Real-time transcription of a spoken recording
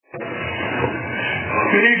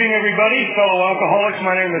Good evening, everybody, fellow alcoholics.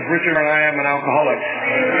 My name is Richard, and I am an alcoholic.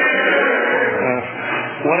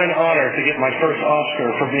 What an honor to get my first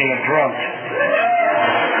Oscar for being a drunk.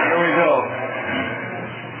 Here we go.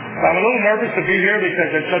 I'm a little nervous to be here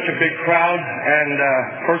because it's such a big crowd, and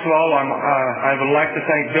first of all, I would like to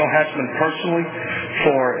thank Bill Hatzman personally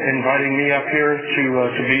for inviting me up here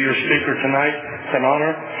to be your speaker tonight. It's an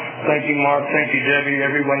honor. Thank you, Mark. Thank you, Debbie,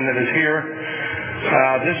 everyone that is here.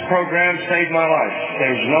 This program saved my life.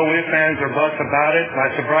 There's no ifs, ands, or buts about it.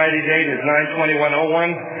 My sobriety date is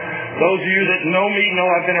 9/21/01. Those of you that know me know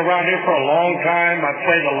I've been around here for a long time. I've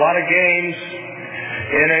played a lot of games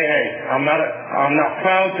in AA. I'm not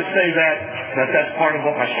proud to say that's part of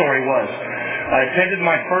what my story was. I attended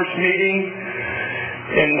my first meeting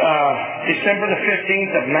in December the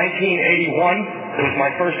 15th of 1981. It was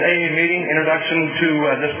my first AA meeting, introduction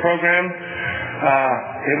to this program.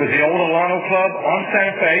 It was the old Alano Club on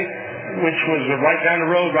Santa Fe, which was right down the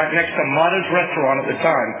road, right next to Mata's Restaurant at the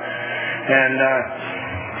time. And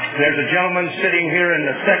there's a gentleman sitting here in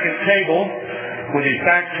the second table with his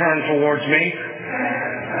back turned towards me.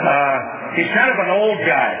 He's kind of an old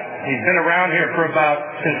guy. He's been around here for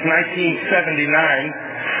since 1979.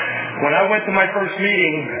 When I went to my first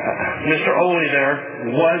meeting, Mr. Oley there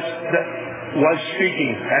was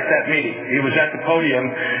speaking at that meeting. He was at the podium.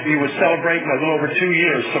 He was celebrating a little over 2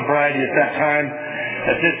 years sobriety at that time.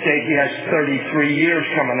 At this date, he has 33 years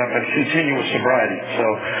coming up of continuous sobriety.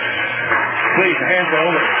 So, please, hands to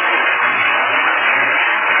Oley.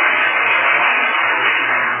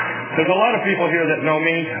 There's a lot of people here that know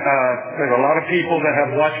me. There's a lot of people that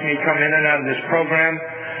have watched me come in and out of this program.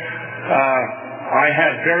 I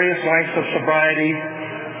had various lengths of sobriety,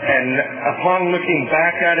 and upon looking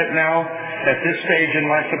back at it now, at this stage in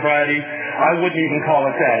my sobriety, I wouldn't even call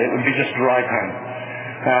it that. It would be just dry time.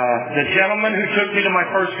 The gentleman who took me to my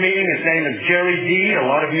first meeting, his name is Jerry D. A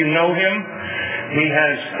lot of you know him. He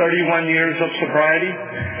has 31 years of sobriety.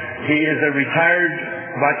 He is a retired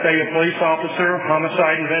Visalia police officer,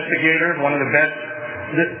 homicide investigator, one of the best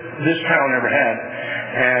this town ever had.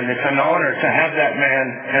 And it's an honor to have that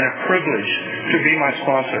man and a privilege to be my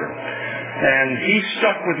sponsor. And he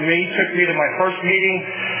stuck with me, took me to my first meeting.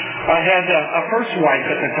 I had a first wife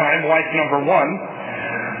at the time, wife number one,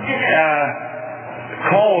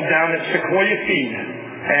 called down at Sequoia Feed,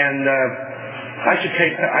 and I should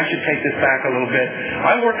take this back a little bit.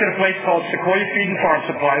 I worked at a place called Sequoia Feed and Farm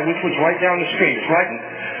Supply, which was right down the street. It's right.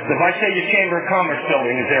 The Visalia Chamber of Commerce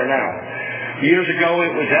building is there now. Years ago,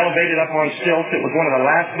 it was elevated up on stilts. It was one of the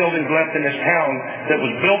last buildings left in this town that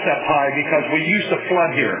was built up high because we used to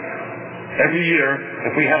flood here every year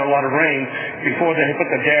if we had a lot of rain before they put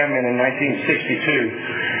the dam in 1962.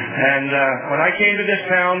 And when I came to this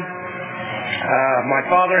town, my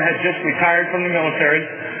father had just retired from the military.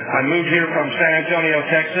 I moved here from San Antonio,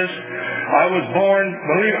 Texas. I was born,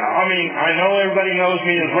 I know everybody knows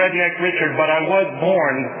me as Redneck Richard, but I was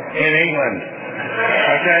born in England.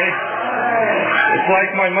 Okay? It's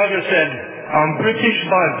like my mother said, I'm British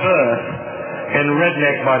by birth and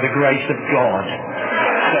redneck by the grace of God.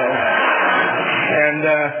 So, and,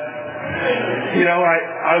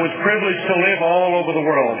 I was privileged to live all over the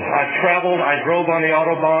world. I drove on the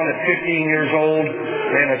Autobahn at 15 years old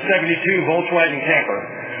in a 72 Volkswagen camper.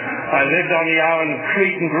 I lived on the island of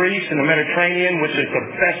Crete in Greece in the Mediterranean, which is the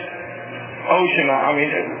best ocean.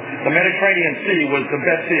 The Mediterranean Sea was the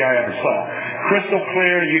best sea I ever saw. Crystal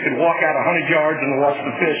clear. You could walk out 100 yards and watch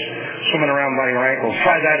the fish swimming around by your ankles.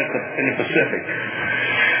 Try that in the Pacific.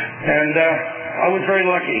 And I was very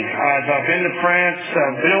lucky. I've been to France.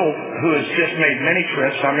 Bill, who has just made many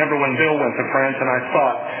trips, I remember when Bill went to France, and I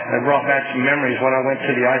brought back some memories when I went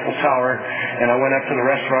to the Eiffel Tower, and I went up to the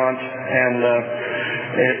restaurant, and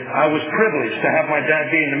I was privileged to have my dad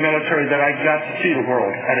be in the military, that I got to see the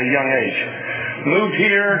world at a young age. Moved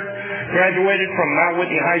here, graduated from Mount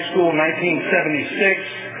Whitney High School in 1976.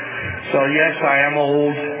 So yes, I am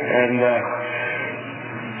old, and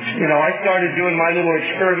I started doing my little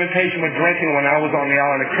experimentation with drinking when I was on the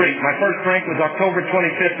island of Crete. My first drink was October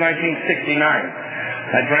 25th, 1969.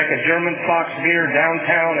 I drank a German Fox beer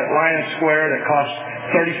downtown at Lion Square that cost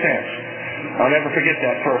 30 cents. I'll never forget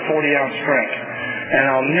that for a 40-ounce drink. And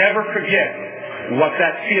I'll never forget what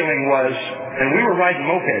that feeling was. And we were riding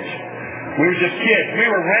mopeds. We were just kids. We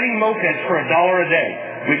were renting mopeds for $1 a day.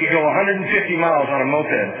 We could go 150 miles on a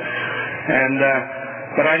moped. And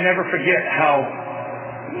but I never forget how,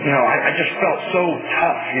 I just felt so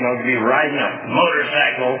tough, to be riding a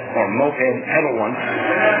motorcycle or moped, pedal one,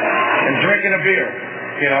 and drinking a beer,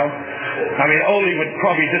 Oli would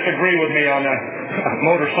probably disagree with me on a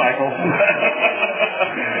motorcycle.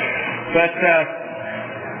 But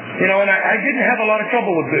And I didn't have a lot of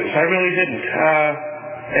trouble with booze. I really didn't.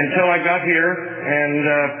 Until I got here and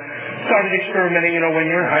started experimenting, when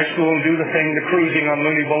you're in high school and do the cruising on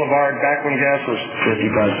Mooney Boulevard back when gas was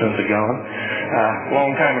 55 cents a gallon,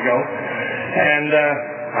 long time ago. And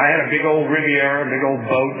I had a big old Riviera, a big old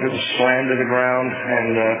boat that was slammed to the ground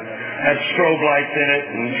and had strobe lights in it.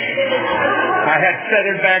 And I had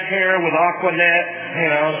feathered back hair with Aquanet,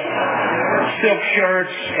 silk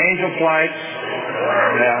shirts, angel flights.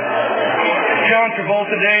 Yeah. John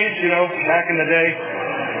Travolta days, back in the day.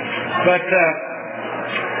 But,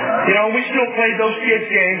 we still played those kids'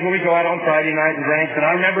 games when we go out on Friday night and drinks. And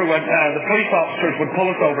I remember when the police officers would pull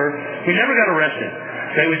us over. We never got arrested.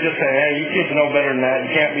 They would just say, hey, you kids know better than that.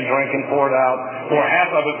 You can't be drinking, pour it out. Or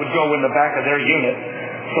half of it would go in the back of their unit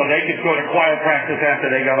so they could go to choir practice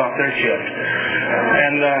after they got off their shift.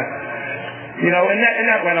 And, and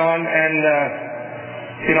that went on. And,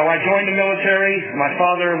 I joined the military. My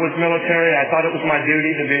father was military. I thought it was my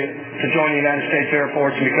duty to join the United States Air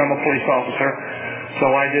Force and become a police officer. So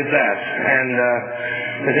I did that. And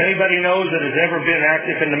if anybody knows that has ever been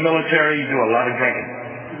active in the military, you do a lot of drinking.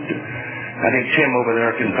 I think Tim over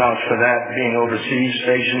there can vouch for that, being overseas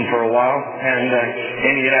stationed for a while, and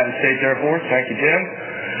in the United States Air Force. Thank you, Tim.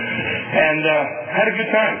 And had a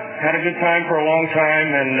good time. Had a good time for a long time,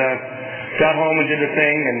 and got home and did the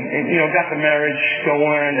thing, and got the marriage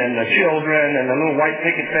going, and the children, and the little white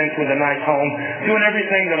picket fence with a nice home, doing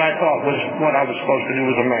everything that I thought was what I was supposed to do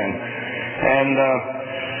as a man. And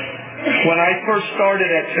when I first started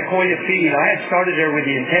at Sequoia Feed, I had started there with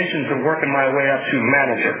the intentions of working my way up to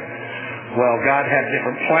manager. Well, God had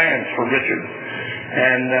different plans for Richard.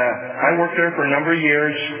 And I worked there for a number of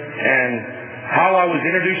years, and how I was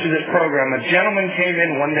introduced to this program, a gentleman came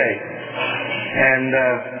in one day, and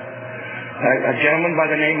a gentleman by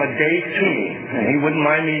the name of Dave Toomey, and he wouldn't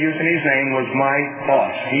mind me using his name, was my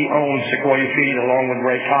boss. He owned Sequoia Feed along with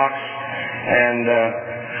Ray Cox and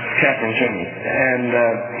Catherine Toomey. And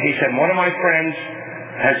he said, one of my friends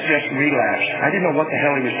has just relapsed. I didn't know what the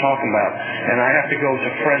hell he was talking about, and I have to go to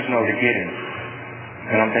Fresno to get him.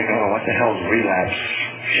 And I'm thinking, what the hell's relapse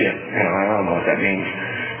shit? I don't know what that means.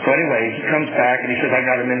 So anyway, he comes back and he says, I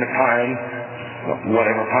got him in the Pine,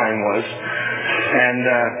 whatever Pine was. And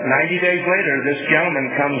 90 days later, this gentleman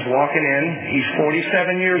comes walking in. He's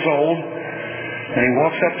 47 years old, and he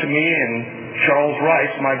walks up to me, and Charles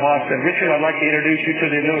Rice, my boss, said, Richard, I'd like to introduce you to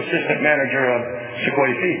the new assistant manager of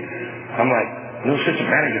Sequoia Feed. I'm like, new assistant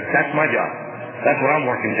manager? That's my job. That's what I'm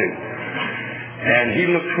working to. And he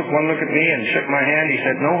took one look at me and shook my hand. He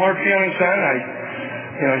said, no hard feelings, son.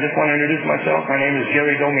 I just want to introduce myself. My name is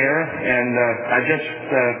Jerry Domira, and I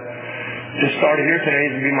just started here today.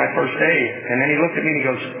 This will be my first day. And then he looked at me and he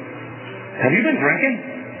goes, have you been drinking?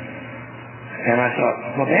 And I thought,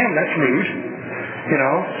 well, damn, that's rude.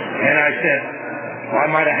 And I said, I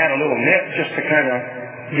might have had a little nip just to kind of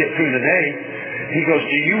get through the day. He goes,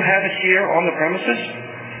 do you have it here on the premises?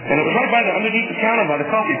 And it was right underneath the counter by the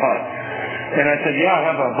coffee pot. And I said, yeah, I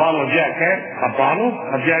have a bottle of Jack Daniels. A bottle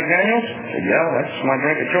of Jack Daniels? I said, yeah, that's my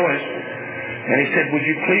drink of choice. And he said, would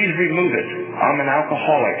you please remove it? I'm an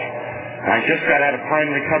alcoholic. I just got out of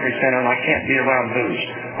Prime Recovery Center and I can't be around booze.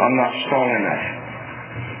 I'm not strong enough.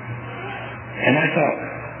 And I thought,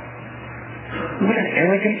 what an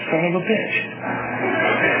arrogant son of a bitch.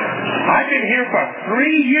 I've been here for 3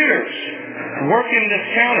 years working this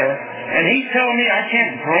counter, and he's telling me I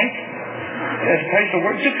can't drink at a place of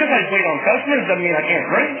work. Just because I wait on customers doesn't mean I can't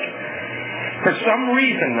drink. For some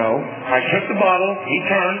reason, though, I took the bottle, he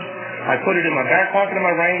turned, I put it in my back pocket of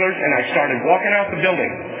my Wranglers, and I started walking out the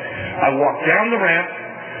building. I walked down the ramp,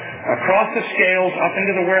 across the scales, up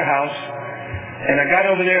into the warehouse, and I got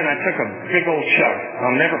over there and I took a big old chug.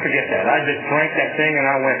 I'll never forget that. I just drank that thing and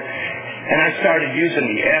I went, and I started using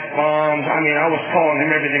the F-bombs. I was calling him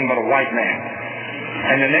everything but a white man.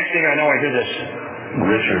 And the next thing I know, I hear this,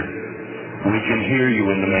 Richard, we can hear you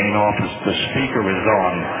in the main office. The speaker is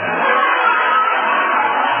on.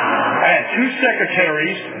 I had 2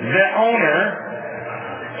 secretaries, the owner,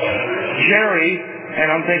 Jerry, and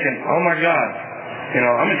I'm thinking, oh my God,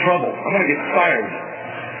 I'm in trouble. I'm going to get fired.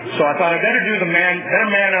 So I thought I better better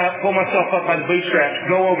man up, pull myself up by the bootstraps,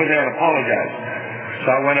 go over there and apologize. So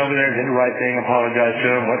I went over there, did the right thing, apologized to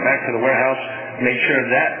him, went back to the warehouse, made sure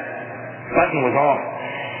that button was off.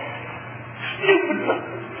 Stupid.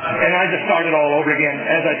 And I just started all over again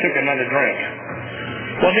as I took another drink.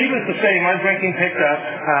 Well, needless to say, my drinking picked up.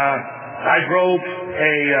 I drove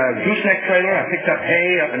a gooseneck trailer. I picked up hay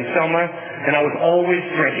up in Selma, and I was always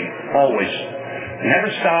drinking, always.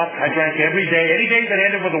 Never stopped. I drank every day. Any day that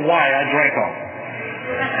ended with a Y, I drank on.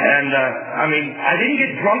 And, I didn't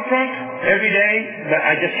get drunk, every day, but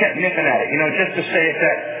I just kept nipping at it, just to say it's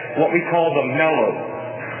that what we call the mellow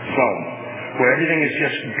zone, where everything is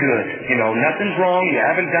just good. Nothing's wrong. You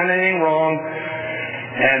haven't done anything wrong.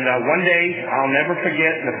 And one day, I'll never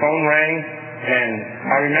forget, the phone rang, and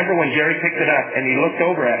I remember when Jerry picked it up, and he looked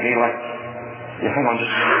over at me like, hold on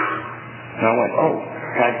just a minute. And I went,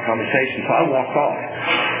 private conversation. So I walked off.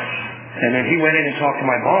 And then he went in and talked to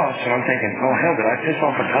my boss, and I'm thinking, oh, hell, did I piss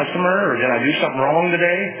off a customer, or did I do something wrong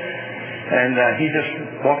today? And he just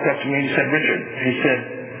walked up to me and he said, Richard, he said,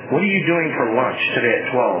 what are you doing for lunch today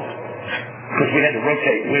at 12? Because we had to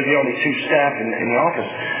rotate. We were the only two staff in the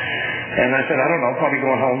office. And I said, I don't know, probably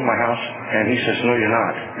going home to my house. And he says, no, you're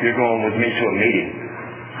not. You're going with me to a meeting.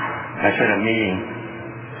 I said, a meeting?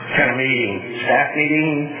 What kind of meeting? Staff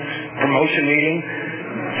meeting? Promotion meeting?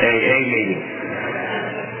 AA meeting.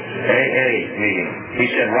 AA meeting. He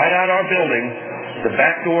said, right out our building, the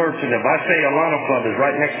back door to the Vase Alano Club is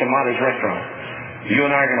right next to Mata's restaurant. You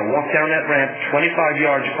and I are going to walk down that ramp 25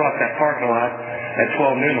 yards across that parking lot at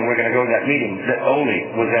 12 noon, and we're going to go to that meeting that Oli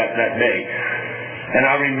was at that day. And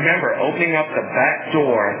I remember opening up the back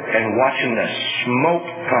door and watching the smoke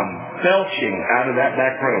come belching out of that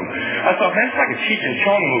back room. I thought, man, it's like a Cheech and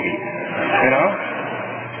Chong movie,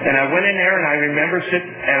 And I went in there, and I remember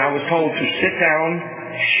and I was told to sit down,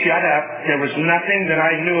 shut up. There was nothing that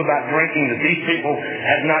I knew about drinking that these people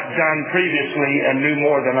had not done previously and knew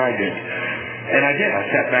more than I did. And I did. I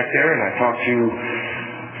sat back there, and I talked to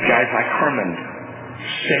guys like Herman,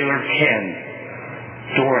 Sailor Ken,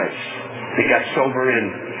 Doris. They got sober in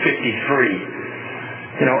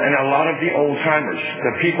 53. And a lot of the old-timers,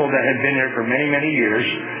 the people that had been there for many, many years.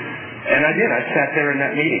 And I did. I sat there in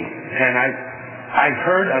that meeting. And I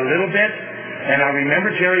heard a little bit, and I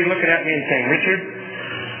remember Jerry looking at me and saying, Richard,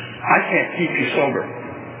 I can't keep you sober.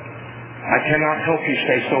 I cannot help you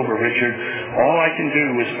stay sober, Richard. All I can do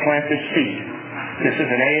is plant this seed. This is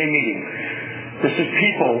an AA meeting. This is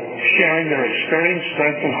people sharing their experience,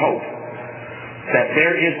 strength, and hope that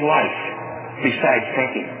there is life besides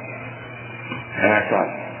drinking. And I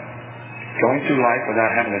thought, going through life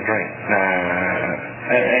without having a drink,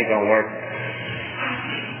 that ain't gonna work.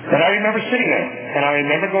 But I remember sitting there, and I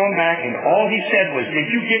remember going back, and all he said was, did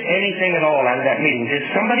you get anything at all out of that meeting? Did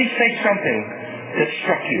somebody say something that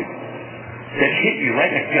struck you, that hit you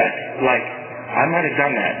right in the gut? Like, I might have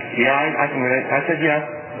done that. Yeah, I can relate. I said, yeah,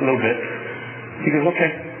 a little bit. He goes, okay.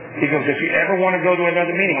 He goes, if you ever want to go to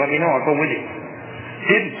another meeting, let me know. I'll go with you.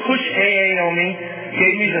 Didn't push AA on me.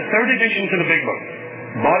 Gave me the 3rd edition to the Big Book.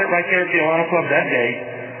 Bought it right there at the Alano Club that day.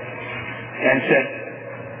 And said,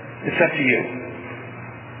 it's up to you.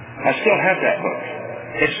 I still have that book.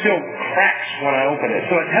 It still cracks when I open it.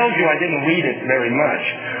 So it tells you I didn't read it very much.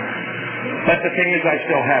 But the thing is, I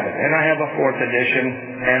still have it. And I have a 4th edition.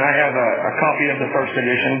 And I have a copy of the 1st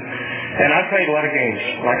edition. And I played a lot of games.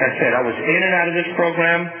 Like I said, I was in and out of this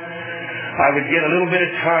program. I would get a little bit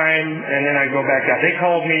of time, and then I'd go back out. They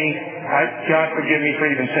called me, God forgive me for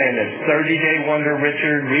even saying this, 30-day wonder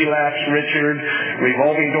Richard, relapse Richard,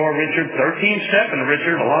 revolving door Richard, 13-stepping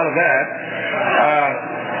Richard, a lot of that.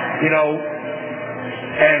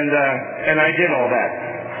 And I did all that.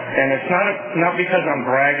 And it's not because I'm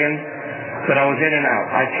bragging, but I was in and out.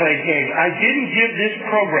 I played games. I didn't give this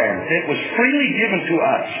program. It was freely given to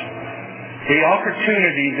us the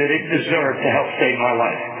opportunity that it deserved to help save my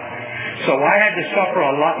life. So I had to suffer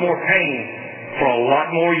a lot more pain for a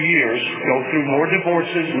lot more years, go through more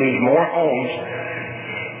divorces, lose more homes.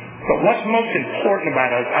 But what's most important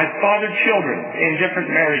about us, I fathered children in different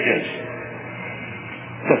marriages.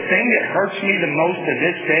 The thing that hurts me the most to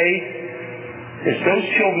this day is those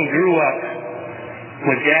children grew up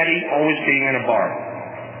with Daddy always being in a bar.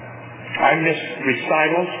 I miss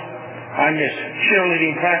recitals. I miss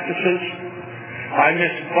cheerleading practices. I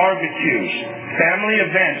miss barbecues, family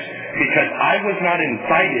events, because I was not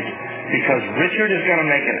invited, because Richard is going to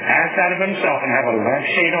make an ass out of himself and have a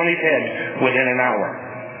lampshade on his head within an hour.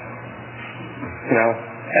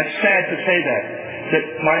 That's sad to say that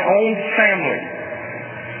my own family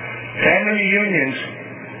reunions,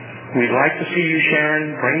 we'd like to see you,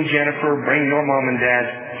 Sharon, bring Jennifer, bring your mom and dad.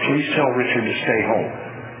 Please tell Richard to stay home.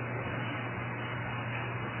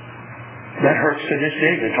 That hurts to this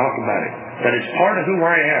day to talk about it, but it's part of who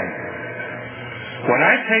I am. When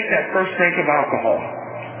I take that first drink of alcohol,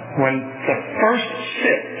 when the first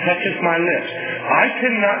sip touches my lips, I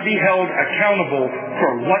cannot be held accountable for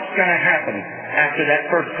what's going to happen after that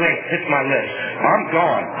first drink hits my lips. I'm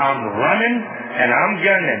gone. I'm running and I'm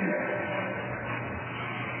gunning.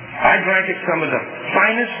 I drank at some of the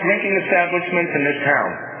finest drinking establishments in this town,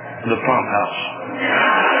 the Pump House,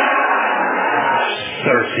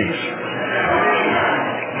 Cersei's,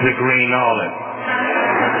 the Green Olive,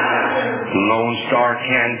 Lone Star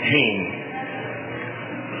Canteen,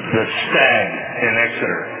 the Stag in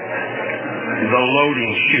Exeter, the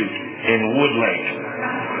Loading Chute in Woodlake,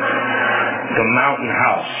 the Mountain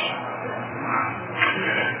House.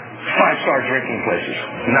 5-star drinking places.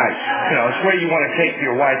 Nice. You know, it's where you want to take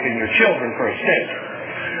your wife and your children for a steak.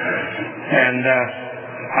 And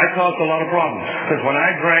I caused a lot of problems. Because when I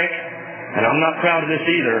drank, and I'm not proud of this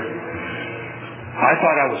either, I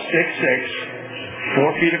thought I was 6'6",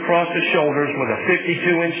 4 feet across the shoulders with a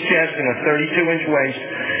 52-inch chest and a 32-inch waist,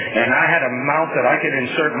 and I had a mouth that I could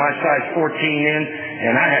insert my size 14 in,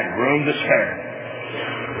 and I had room to spare.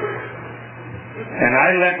 And I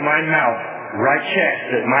let my mouth write checks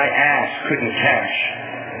that my ass couldn't cash.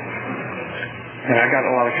 And I got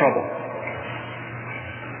in a lot of trouble.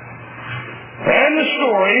 And the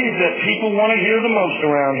story that people want to hear the most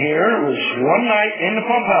around here was one night in the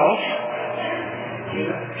pump house.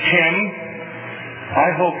 Tim,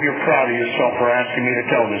 I hope you're proud of yourself for asking me to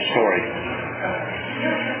tell this story.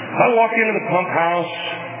 I walked into the pump house.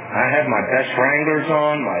 I had my best Wranglers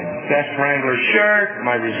on, my best Wrangler shirt,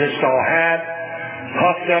 my Resistol hat,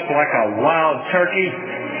 puffed up like a wild turkey,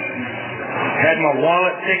 had my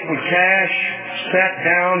wallet thick with cash, sat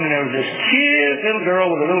down, and there was this cute little girl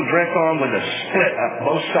with a little dress on with a split up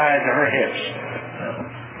both sides of her hips.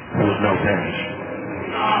 There was no pants.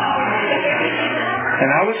 And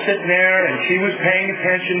I was sitting there, and she was paying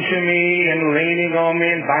attention to me and leaning on me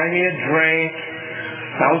and buying me a drink.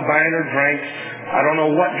 I was buying her drinks. I don't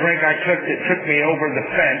know what drink I took that took me over the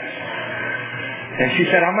fence. And she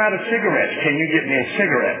said, I'm out of cigarettes. Can you get me a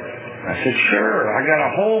cigarette? I said, sure. I got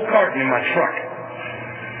a whole carton in my truck.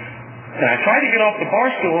 And I tried to get off the bar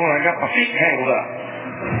stool, and I got my feet tangled up.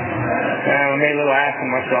 And I made a little ass of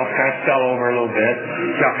myself, kind of fell over a little bit,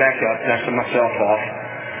 got back up, dusted myself off.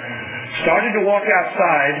 Started to walk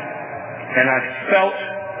outside, and I felt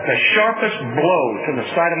the sharpest blow to the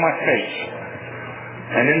side of my face.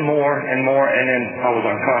 And then more and more, and then I was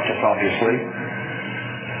unconscious, obviously.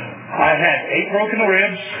 I had 8 broken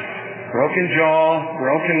ribs, broken jaw,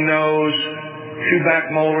 broken nose, 2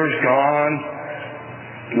 back molars gone,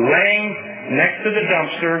 laying next to the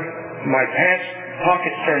dumpster, my pants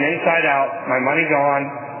pockets turned inside out, my money gone,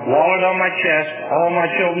 wallet on my chest, all my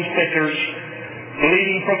children's pictures,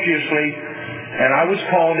 bleeding profusely, and I was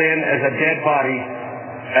called in as a dead body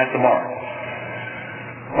at the bar.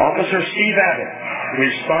 Officer Steve Abbott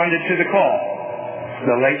responded to the call,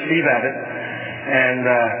 the late Steve Abbott, and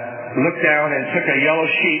looked down and took a yellow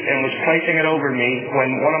sheet and was placing it over me when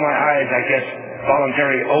one of my eyes, I guess,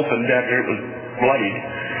 voluntarily opened after it was bloodied.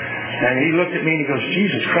 And he looked at me and he goes,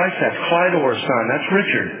 Jesus Christ, that's Clyde or son. That's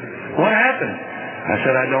Richard. What happened? I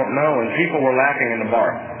said, I don't know. And people were laughing in the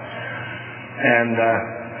bar. And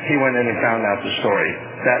he went in and found out the story.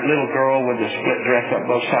 That little girl with the split dress up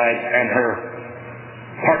both sides and her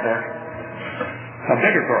partner, a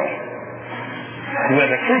bigger girl, with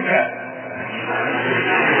a crew cut,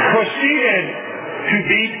 proceeded to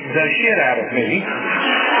beat the shit out of me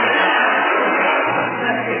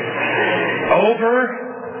over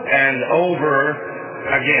and over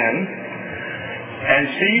again. And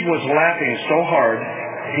Steve was laughing so hard,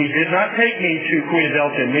 he did not take me to Cuya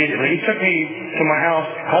Delta immediately. He took me to my house,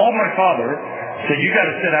 called my father, said, you got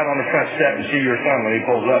to sit out on the front step and see your son when he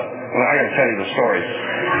pulls up. Well, I got to tell you the story.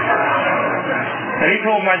 And he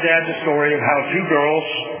told my dad the story of how 2 girls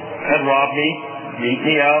had robbed me, beat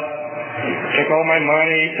me up, took all my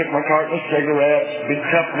money, took my carton of cigarettes, big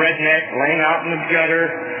tough redneck laying out in the gutter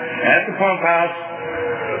at the pump house.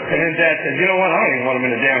 And then Dad said, you know what, I don't even want them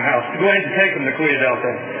in the damn house. Go ahead and take them to Cuya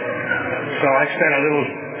Delta. So I spent a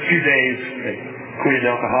few days at Cuya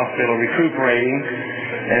Delta Hospital recuperating.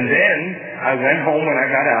 And then I went home when I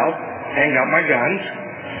got out and got my guns,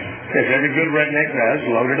 as every good redneck does,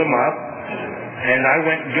 loaded them up. And I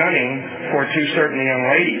went gunning for 2 certain young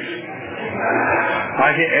ladies.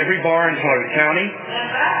 I hit every bar in Clark County,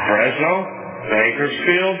 Fresno,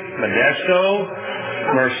 Bakersfield, Modesto,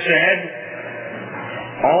 Merced,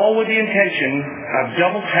 all with the intention of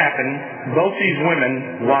double tapping both these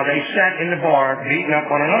women while they sat in the bar beating up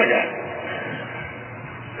on another guy.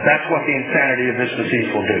 That's what the insanity of this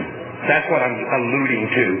disease will do. That's what I'm alluding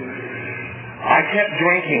to. I kept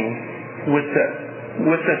drinking with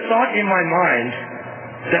the thought in my mind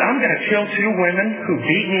that I'm going to kill 2 women who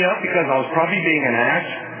beat me up because I was probably being an ass.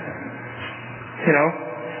 You know?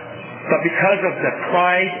 But because of the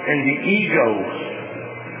pride and the ego,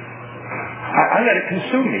 I let it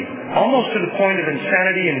consume me, almost to the point of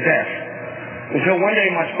insanity and death. Until one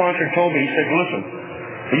day my sponsor told me, he said, listen,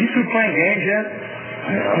 are you through playing games yet?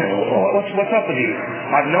 What's up with you?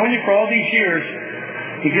 I've known you for all these years.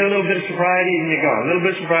 You get a little bit of sobriety and you're gone. A little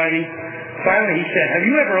bit of sobriety. Finally, he said, have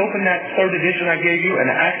you ever opened that third edition I gave you and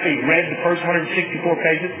actually read the first 164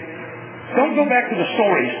 pages? Don't go back to the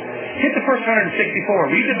stories. Hit the first 164.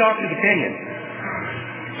 Read the doctor's opinion.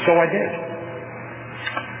 So I did.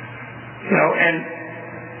 And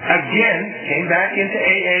again, came back into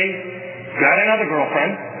AA, got another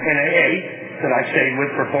girlfriend in AA that I stayed with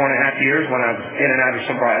for 4.5 years when I was in and out of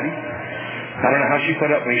sobriety. I don't know how she put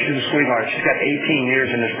up with me. She's a sweetheart. She's got 18 years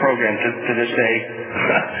in this program to this day.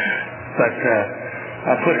 But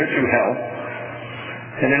I put her through hell.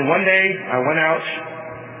 And then one day I went out,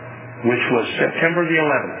 which was September the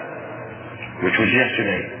 11th, which was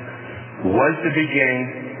yesterday, was the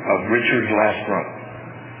beginning of Richard's last run.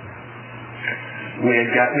 We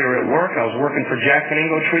were at work. I was working for Jack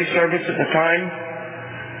Meningo Tree Service at the time.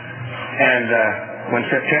 And when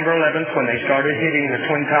September 11th, when they started hitting the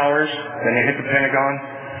Twin Towers, then they hit the Pentagon,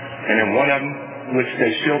 and then one of them, which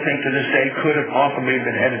they still think to this day could have possibly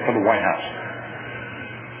been headed for the White House,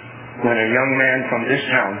 when a young man from this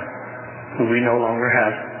town, who we no longer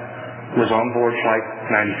have, was on board Flight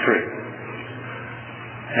 93.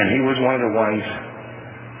 And he was one of the ones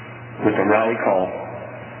with the rally call,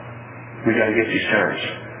 we got to get these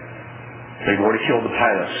terrorists. They've already killed the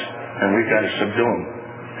pilots, and we've got to subdue them.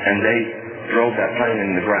 And they drove that plane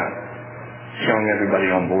in the ground, killing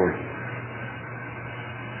everybody on board.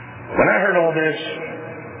 When I heard all this,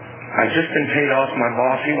 I'd just been paid off. My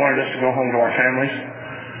boss, he wanted us to go home to our families.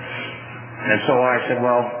 And so I said,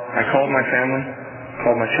 well, I called my family,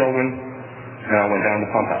 called my children, and I went down to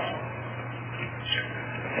the pump house.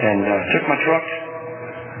 And took my truck.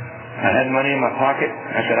 I had money in my pocket.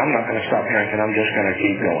 I said, I'm not going to stop drinking. I'm just going to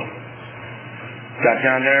keep going. Got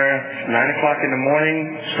down there 9 o'clock in the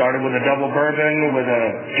morning, started with a double bourbon, with a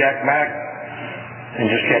Jack Mac, and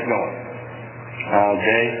just kept going. All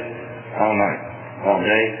day, all night. All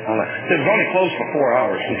day, all night. It was only closed for 4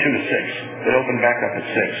 hours, from 2 to 6. It opened back up at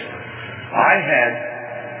 6. I had,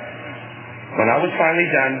 when I was finally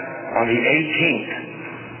done, on the 18th,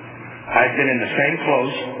 I'd been in the same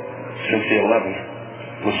clothes since the 11th,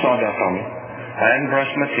 with sawdust on me. I hadn't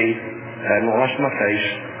brushed my teeth, hadn't washed my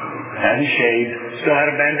face, hadn't shaved, still had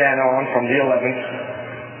a bandana on from the 11th.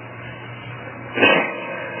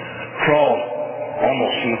 Crawled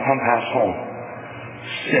almost from the pump house home.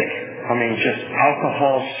 Sick. I mean, just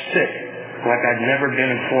alcohol sick, like I'd never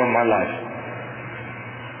been before in my life.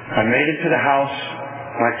 I made it to the house.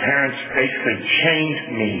 My parents basically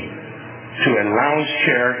chained me to a lounge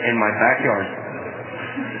chair in my backyard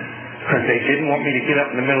because they didn't want me to get up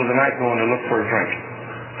in the middle of the night going to look for a drink.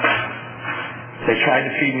 They tried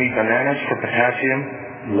to feed me bananas for potassium,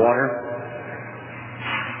 water,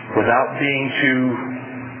 without being too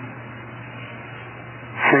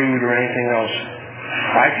crude or anything else.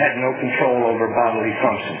 I had no control over bodily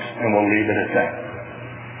functions, and we'll leave it at that.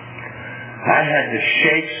 I had the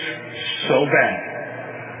shakes so bad.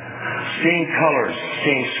 Seeing colors,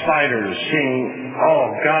 seeing spiders, seeing,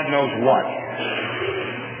 God knows what.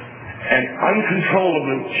 And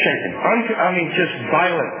uncontrollably shaking. Just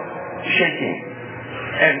violent shaking.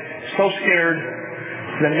 And so scared,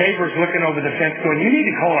 the neighbors looking over the fence going, you need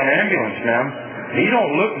to call an ambulance, ma'am. You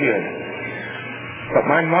don't look good. But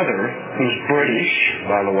my mother, who's British,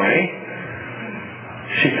 by the way,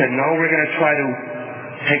 she said, no, we're going to try to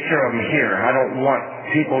take care of them here. I don't want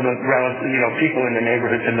people in the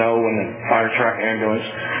neighborhood to know, when the fire truck, ambulance,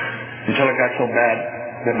 until it got so bad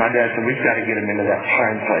that my dad said, we've got to get him into that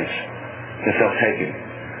pine place that they'll take him.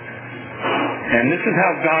 And this is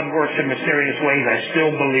how God works in mysterious ways. I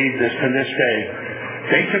still believe this to this day.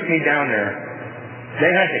 They took me down there.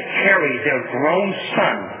 They had to carry their grown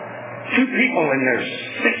son, 2 people in their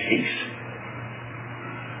 60s,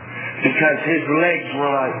 because his legs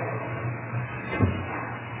were like,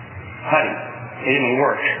 honey, it didn't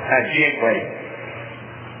work. I had jig leg.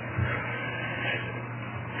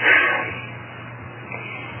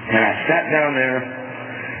 And I sat down there,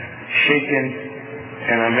 shaking,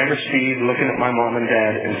 and I remember Steve looking at my mom and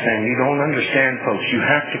dad and saying, you don't understand, folks. You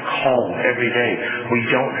have to call every day. We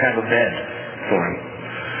don't have a bed for him.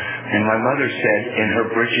 And my mother said in her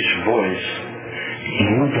British voice,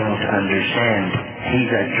 you don't understand. He's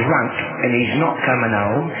a drunk and he's not coming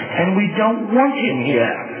home and we don't want him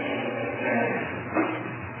here.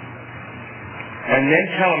 And then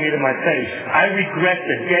telling me to my face, I regret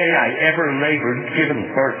the day I ever labored giving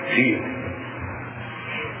birth to you.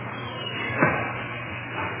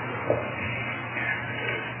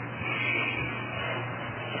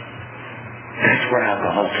 That's where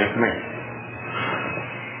alcohol took me.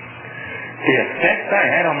 The effect I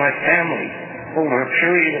had on my family over a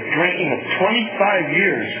period of drinking of 25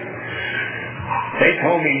 years. They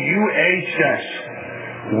told me, you aged us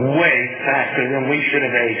way faster than we should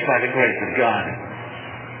have aged by the grace of God.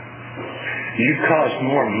 You've caused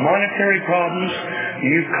more monetary problems.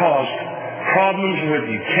 You've caused problems where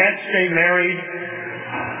you can't stay married,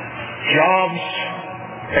 jobs,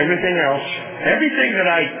 everything else. Everything that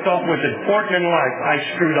I thought was important in life, I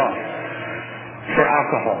screwed off for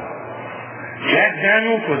alcohol. Jack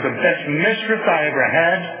Daniels was the best mistress I ever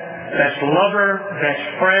had, best lover, best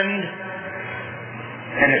friend,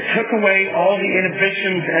 and it took away all the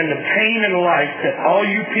inhibitions and the pain in life that all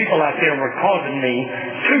you people out there were causing me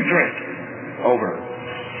to drink over.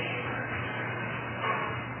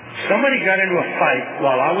 Somebody got into a fight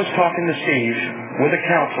while I was talking to Steve with a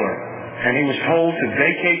counselor, and he was told to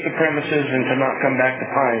vacate the premises and to not come back to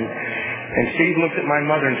Pine. And Steve looked at my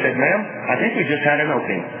mother and said, "Ma'am, I think we just had an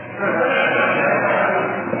opening."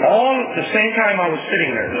 All at the same time I was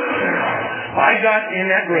sitting there. I got in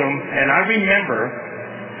that room, and I remember,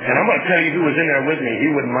 and I'm going to tell you who was in there with me. He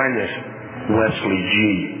wouldn't mind this. Wesley G.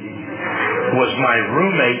 was my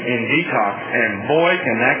roommate in detox, and boy,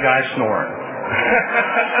 can that guy snore.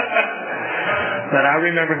 But I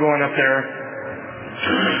remember going up there,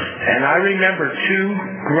 and I remember two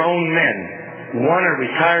grown men, one a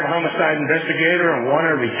retired homicide investigator and one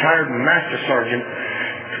a retired master sergeant,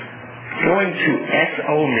 going to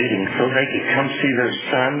XO meetings so they could come see their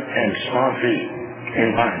son and sponsee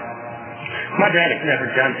in Pine. My dad had never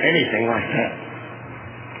done anything like that.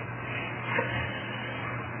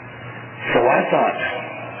 So I thought,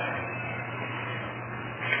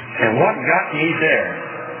 and what got me there,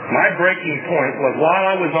 my breaking point was while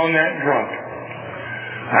I was on that drunk,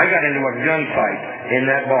 I got into a gunfight in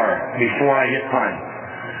that bar before I hit Pine.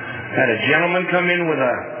 Had a gentleman come in with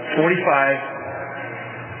a .45,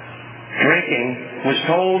 drinking, was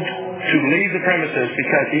told to leave the premises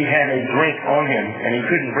because he had a drink on him and he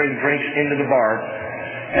couldn't bring drinks into the bar.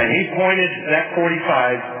 And he pointed that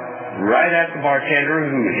 .45 right at the bartender,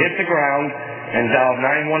 who hit the ground and dialed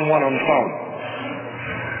 911 on the phone.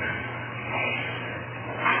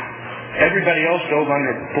 Everybody else dove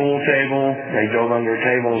under the pool table, they dove under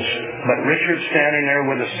tables, but Richard's standing there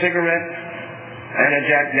with a cigarette and a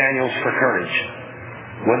Jack Daniels for courage,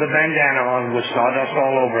 with a bandana on with sawdust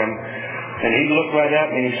all over him. And he looked right at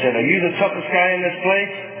me and he said, "Are you the toughest guy in this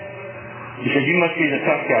place?" He said, "You must be the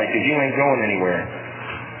tough guy because you ain't going anywhere."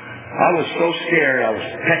 I was so scared, I was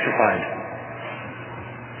petrified.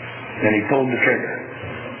 And he pulled the trigger.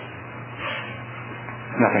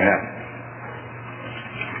 Nothing happened.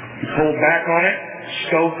 He pulled back on it,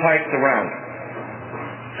 stovepiped the round.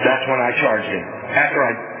 That's when I charged him. After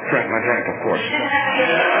I drank my drink, of course.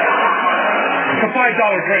 It's a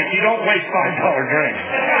 $5 drink. You don't waste $5 drinks.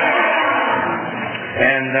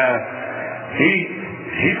 And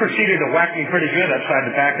he proceeded to whack me pretty good upside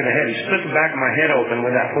the back of the head. He split the back of my head open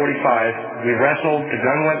with that .45. We wrestled. The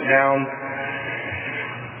gun went down.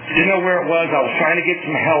 Didn't know where it was. I was trying to get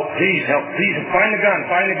some help. Please, help. Please, find the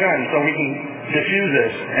gun so we can defuse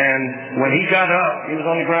this. And when he got up, he was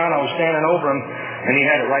on the ground. I was standing over him, and he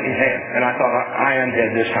had it right in his hand. And I thought, I am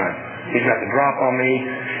dead this time. He's got the drop on me.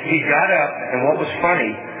 He got up, and what was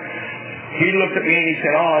funny, he looked at me and he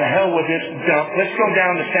said, "Oh, the hell with this dump. Let's go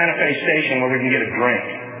down to Santa Fe Station where we can get a drink."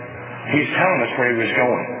 He's telling us where he was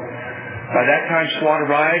going. By that time, SWAT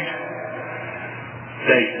arrived.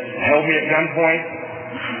 They held me at gunpoint.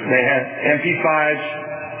 They had MP5s,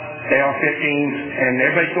 AR-15s, and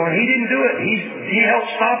everybody's going, "He didn't do it. He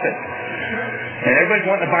helped stop it." And everybody's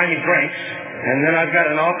wanting to buy me drinks. And then I've got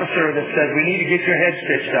an officer that says, "We need to get your head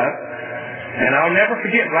stitched up." And I'll never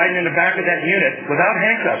forget riding in the back of that unit without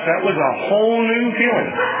handcuffs. That was a whole new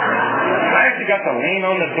feeling. I actually got to lean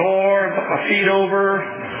on the door, put my feet over,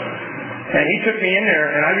 and he took me in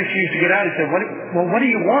there, and I refused to get out. He said, what do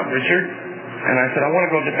you want, Richard? And I said, "I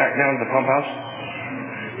want to go back down to the pump house."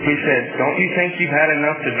 He said, "Don't you think you've had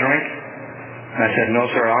enough to drink?" I said, "No,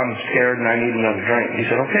 sir, I'm scared and I need another drink." He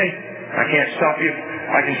said, "Okay, I can't stop you.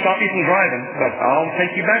 I can stop you from driving, but I'll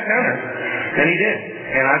take you back down there." And he did.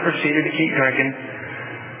 And I proceeded to keep drinking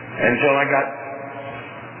until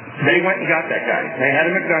they went and got that guy. They had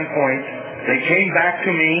him at gunpoint. They came back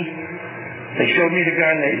to me. They showed me the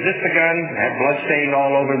gun. "Is this the gun?" It had blood stained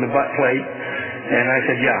all over the butt plate. And I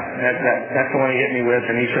said, "Yeah, that's the one he hit me with."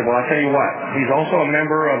 And he said, "Well, I'll tell you what. He's also a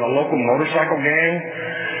member of a local motorcycle gang.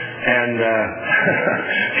 And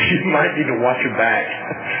you might need to watch your back."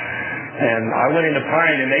 And I went into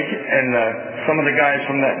Pine, and some of the guys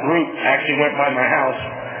from that group actually went by my house,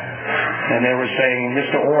 and they were saying,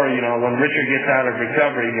 "Mr. Orr, when Richard gets out of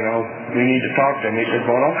recovery, we need to talk to him." He said,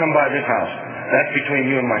 "Well, don't come by this house. That's between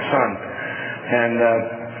you and my son." And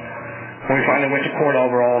we finally went to court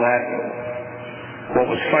over all that. what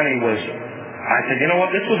was funny was, I said, you know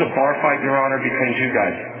what, this was a bar fight, Your Honor, between two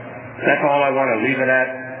guys. That's all I want to leave it at.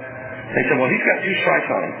 They said, well, he's got 2 strikes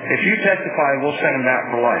on him. If you testify, we'll send him back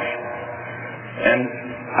for life. And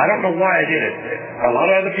I don't know why I did it. A lot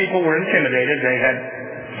of other people were intimidated. They had,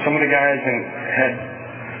 some of the guys had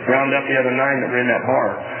rounded up the other 9 that were in that bar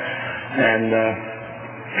and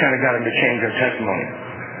kind of got them to change their testimony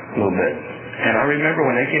a little bit. And I remember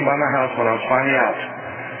when they came by my house when I was finally out,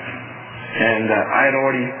 and I had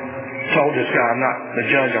already told this guy, I'm not the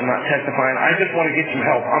judge, I'm not testifying, I just want to get some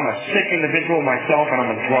help. I'm a sick individual myself and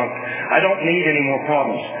I'm a drunk. I don't need any more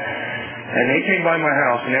problems. And they came by my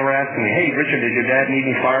house and they were asking me, hey, Richard, did your dad need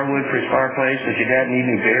any firewood for his fireplace? Did your dad need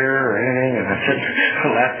any beer or anything? And I said,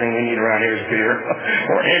 the last thing we need around here is beer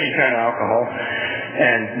or any kind of alcohol.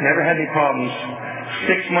 And never had any problems.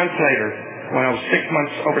 6 months later, when I was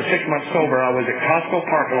over 6 months sober, I was at Costco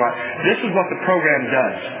parking lot. This is what the program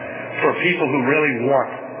does for people who really want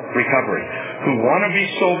recovery, who want to be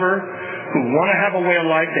sober, who want to have a way of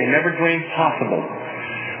life they never dreamed possible.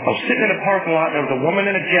 I was sitting in a parking lot, and there was a woman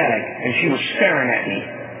in a Jag, and she was staring at me.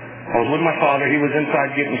 I was with my father. He was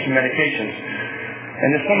inside getting some medications. And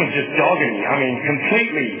this woman's just dogging me. I mean,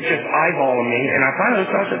 completely just eyeballing me. And I finally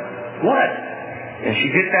looked, I said, what? And she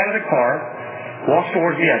gets out of the car, walks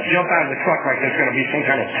towards me. I jump out of the truck like there's going to be some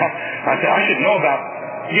kind of tough. I said, I should know about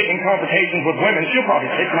getting in confrontations with women. She'll probably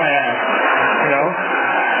kick my ass, you know.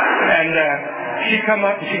 And she come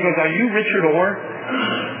up and she goes, are you Richard Orr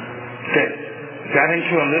that got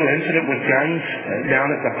into a little incident with guns down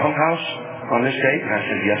at the pump house on this date? And I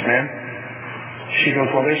said, yes, ma'am. She goes,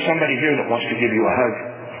 well, there's somebody here that wants to give you a hug.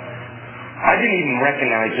 I didn't even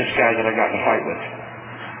recognize this guy that I got in a fight with.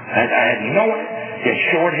 I had no one. He had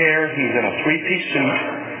short hair. He was in a 3-piece suit.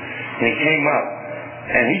 And he came up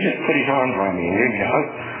and he just put his arms around me and gave me a hug.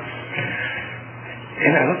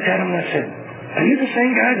 And I looked at him and I said, are you the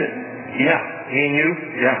same guy that, yeah, me and you?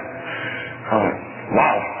 Yeah.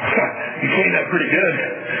 Wow. You cleaned up pretty good.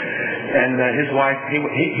 And his wife, he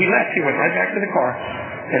left. He went right back to the car.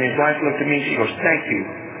 And his wife looked at me and she goes, thank you.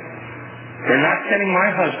 They're not sending my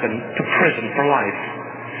husband to prison for life.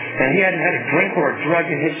 And he hadn't had a drink or a drug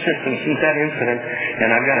in his system since that incident.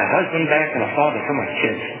 And I've got a husband back and a father for my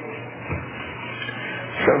kids.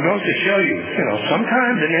 So it goes to show you,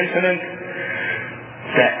 sometimes an incident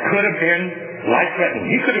that could have been life-threatening.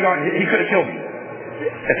 He could have killed me.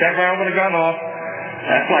 If that round would have gone off,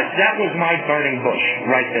 that was my burning bush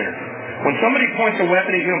right there. When somebody points a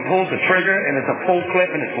weapon at you and pulls the trigger and it's a full clip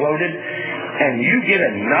and it's loaded and you get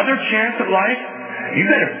another chance at life, you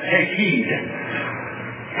better take heed.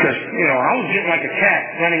 Because, I was getting like a cat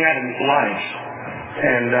running out of lives.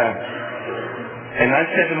 And I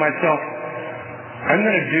said to myself, I'm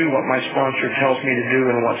going to do what my sponsor tells me to do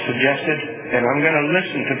and what's suggested, and I'm going to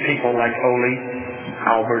listen to people like Ole,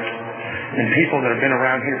 Albert, and people that have been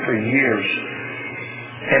around here for years.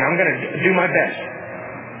 And I'm going to do my best.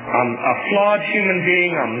 I'm a flawed human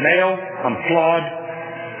being. I'm male. I'm flawed.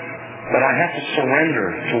 But I have to surrender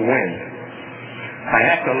to win. I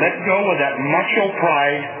have to let go of that macho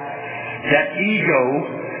pride, that ego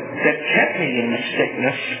that kept me in the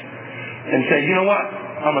sickness, and say, you know what?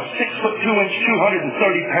 I'm a 6'2",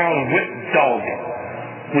 230-pound whipped dog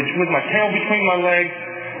with my tail between my legs,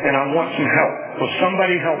 and I want some help. Will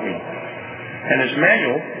somebody help me? And as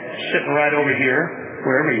Manuel, sitting right over here,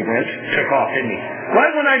 wherever he went, took off, didn't he?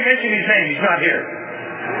 Right when I mentioned his name, he's not here.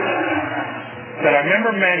 But I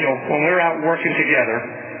remember Manuel, when we were out working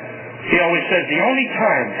together, he always said, the only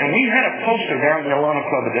time, and we had a poster down at the Alana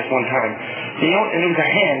Club at this one time, and there was a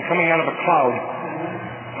hand coming out of a cloud,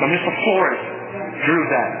 and Mr. Flores drew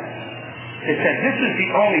that. It said, this is the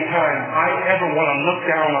only time I ever want to look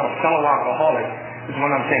down on a fellow alcoholic, is when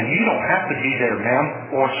I'm saying, you don't have to be there, ma'am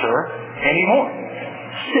or sir, anymore.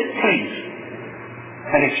 Sit, please,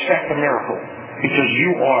 and expect a miracle, because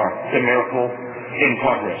you are the miracle in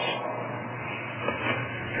progress.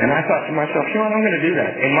 And I thought to myself, I'm going to do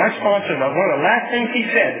that. And my sponsor, one of the last things he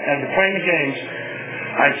said after playing the games,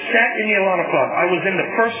 I sat in the Alana Club. I was in the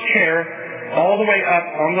first chair all the way up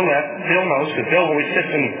on the left. Bill knows, because Bill always sits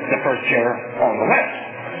in the first chair on the left.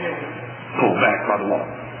 Pulled back by the wall.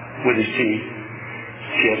 With his tea,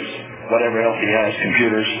 chips, whatever else he has,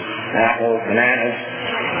 computers, Apple, bananas.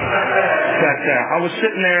 But I was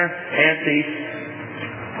sitting there, antsy.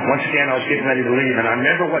 Once again, I was getting ready to leave, and I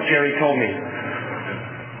remember what Jerry told me.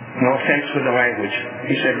 No offense with the language.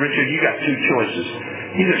 He said, Richard, you got 2 choices.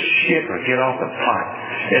 Either shit or get off the pot.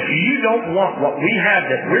 If you don't want what we have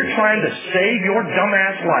that we're trying to save your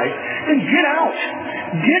dumbass life, then get out.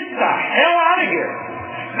 Get the hell out of here.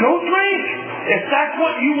 Go drink. If that's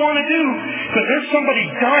what you want to do, because there's somebody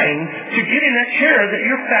dying to get in that chair that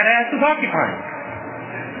your fat ass is occupying.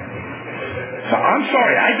 So I'm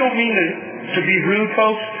sorry, I don't mean to be rude,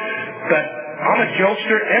 folks, but I'm a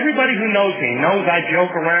jokester. Everybody who knows me knows I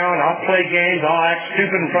joke around. I'll play games. I'll act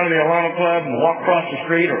stupid in front of the Alarm Club and walk across the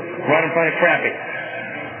street or run in front of traffic.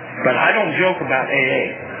 But I don't joke about AA.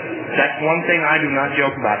 That's one thing I do not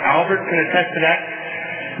joke about. Albert can attest to that.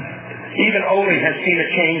 Even Ole has seen a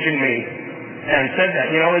change in me and said that.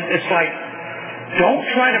 You know, it's like, don't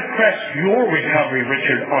try to press your recovery,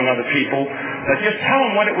 Richard, on other people, but just tell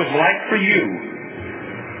them what it was like for you.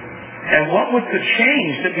 And what was the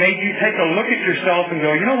change that made you take a look at yourself and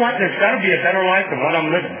go, you know what, there's got to be a better life than what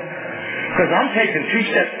I'm living. Because I'm taking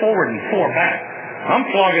 2 steps forward and 4 back. I'm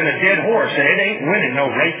flogging a dead horse, and it ain't winning no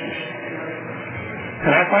races.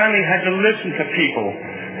 And I finally had to listen to people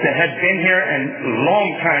that had been here a long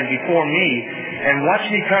time before me and watched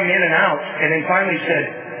me come in and out, and then finally said,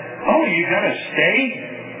 oh, you got to stay?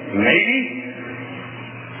 Maybe?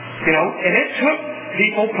 You know, and it took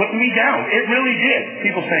people putting me down. It really did.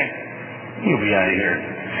 People saying, you'll be out of here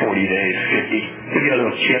in 40 days, 50. You'll get a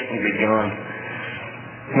little chip and be gone.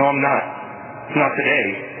 No, I'm not. Not today,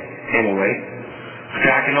 anyway.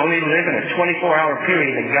 I can only live in a 24-hour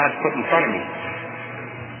period that God's put in front of me.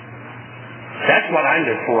 That's what I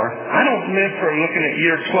live for. I don't live for looking at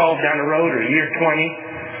year 12 down the road or year 20.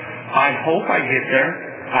 I hope I get there.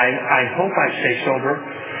 I hope I stay sober.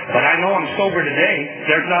 But I know I'm sober today.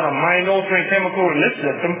 There's not a mind-altering chemical in this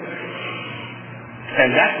system.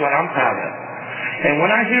 And that's what I'm proud of. And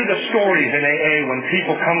when I hear the stories in AA when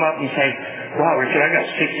people come up and say, wow, Richard, I got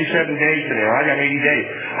 67 days today, or I got 80 days.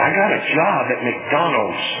 I got a job at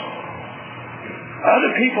McDonald's.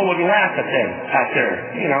 Other people would laugh at them out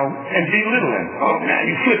there, you know, and belittle them. Oh, man,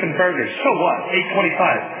 you flipping burgers. So what?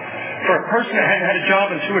 $8.25. For a person that hadn't had a job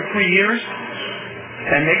in 2 or 3 years,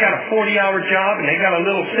 and they got a 40-hour job, and they got a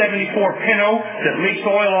little 74 Pinto that leaks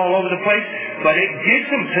oil all over the place, but it gets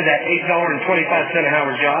them to that $8.25 an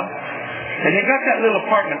hour job. And they got that little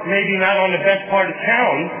apartment, maybe not on the best part of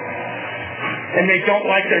town, and they don't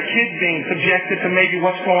like their kids being subjected to maybe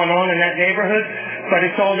what's going on in that neighborhood, but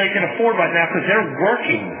it's all they can afford right now because they're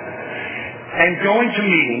working and going to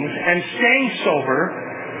meetings and staying sober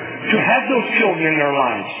to have those children in their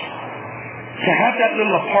lives, to have that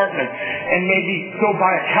little apartment and maybe go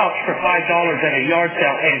buy a couch for $5 at a yard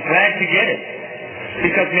sale and glad to get it.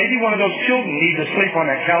 Because maybe one of those children needs to sleep on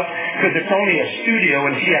that couch because it's only a studio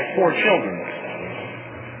and she has 4 children.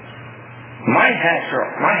 My hat's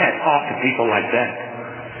off to people like that.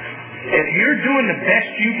 If you're doing the best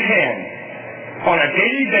you can on a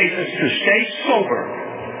daily basis to stay sober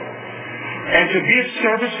and to be of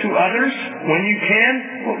service to others when you can,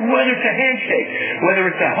 whether it's a handshake, whether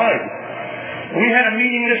it's a hug. We had a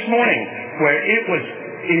meeting this morning where it was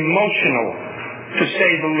emotional, to say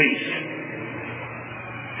the least.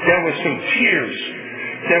 There was some tears.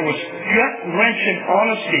 There was gut-wrenching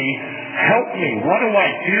honesty. Help me. What do I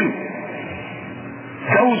do?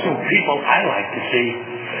 Those are people I like to see.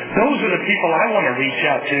 Those are the people I want to reach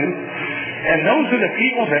out to. And those are the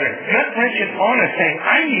people that are gut-wrenching honest saying,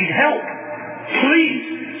 I need help. Please,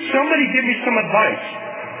 somebody give me some advice.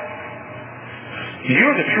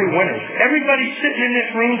 You're the true winners. Everybody sitting in this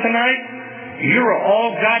room tonight, you're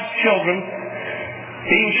all God's children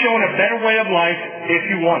being shown a better way of life if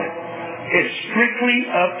you want it. It's strictly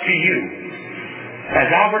up to you. As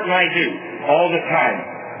Albert and I do all the time.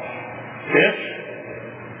 This,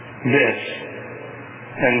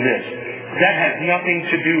 and this. That has nothing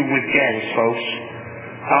to do with gangs, folks.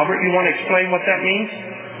 Albert, you want to explain what that means?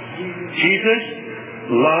 Jesus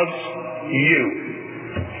loves you.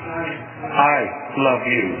 I love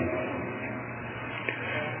you.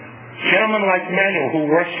 Gentlemen like Manuel who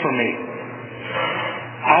works for me.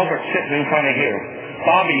 Albert sitting in front of here.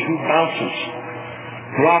 Bobby who bounces.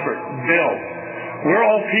 Robert, Bill. We're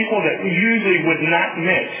all people that we usually would not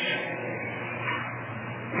mix.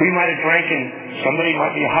 We might have drank in, somebody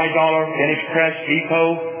might be a High Dollar, Vintage Press,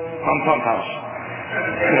 Depot, I'm Pump House.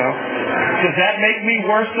 You know? Does that make me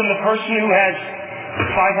worse than the person who has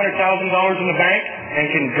 $500,000 in the bank and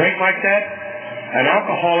can drink like that? An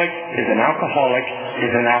alcoholic is an alcoholic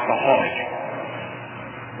is an alcoholic.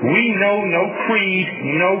 We know no creed,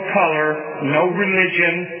 no color, no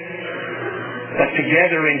religion, but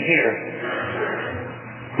together in here,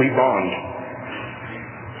 we bond.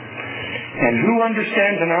 And who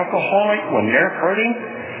understands an alcoholic when they're hurting?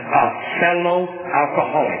 A fellow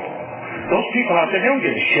alcoholic. Those people out there, they don't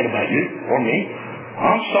give a shit about you or me.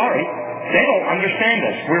 I'm sorry. They don't understand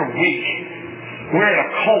us. We're weak. We're in a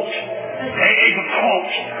cult. AA's a cult.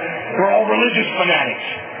 We're all religious fanatics.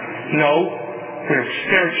 No, We're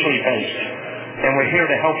spiritually based, and we're here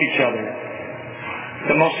to help each other.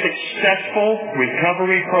 The most successful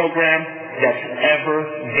recovery program that's ever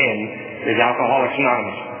been is Alcoholics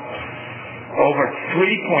Anonymous. Over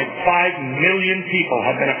 3.5 million people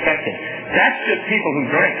have been affected. That's just people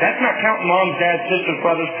who drink. That's not counting moms, dads, sisters,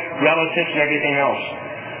 brothers, relatives, and everything else.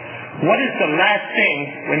 What is the last thing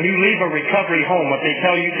when you leave a recovery home, what they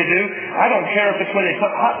tell you to do? I don't care if it's when they put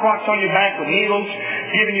hot rocks on your back with needles,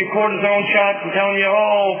 giving you cortisone shots and telling you,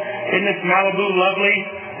 oh, isn't this Malibu lovely?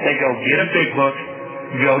 They go, get a big book,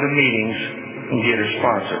 go to meetings, and get a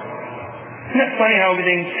sponsor. Isn't that funny how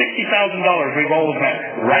everything, $60,000 revolves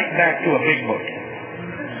right back to a big book?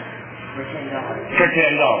 For $10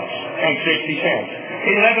 and 60 cents.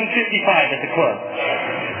 $11.55 at the club.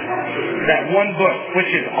 That one book,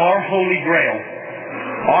 which is our Holy Grail,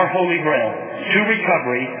 to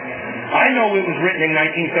recovery. I know it was written in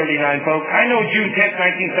 1939, folks. I know June 10th,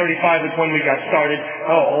 1935 is when we got started.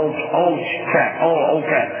 Oh, old crap.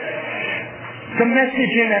 The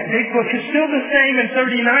message in that big book is still the same in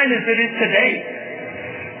 39 as it is today.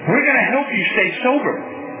 We're going to help you stay sober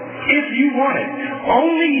if you want it.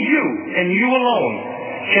 Only you and you alone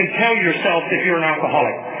can tell yourself if you're an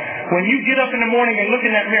alcoholic. When you get up in the morning and look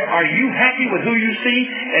in that mirror, are you happy with who you see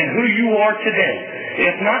and who you are today?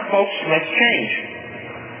 If not, folks, let's change.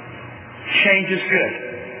 Change is good.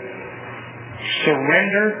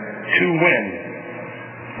 Surrender to win.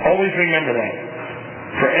 Always remember that.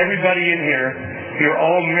 For everybody in here, you're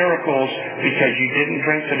all miracles because you didn't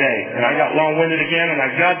drink today. And I got long-winded again, and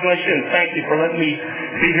God bless you, and thank you for letting me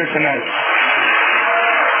be here tonight.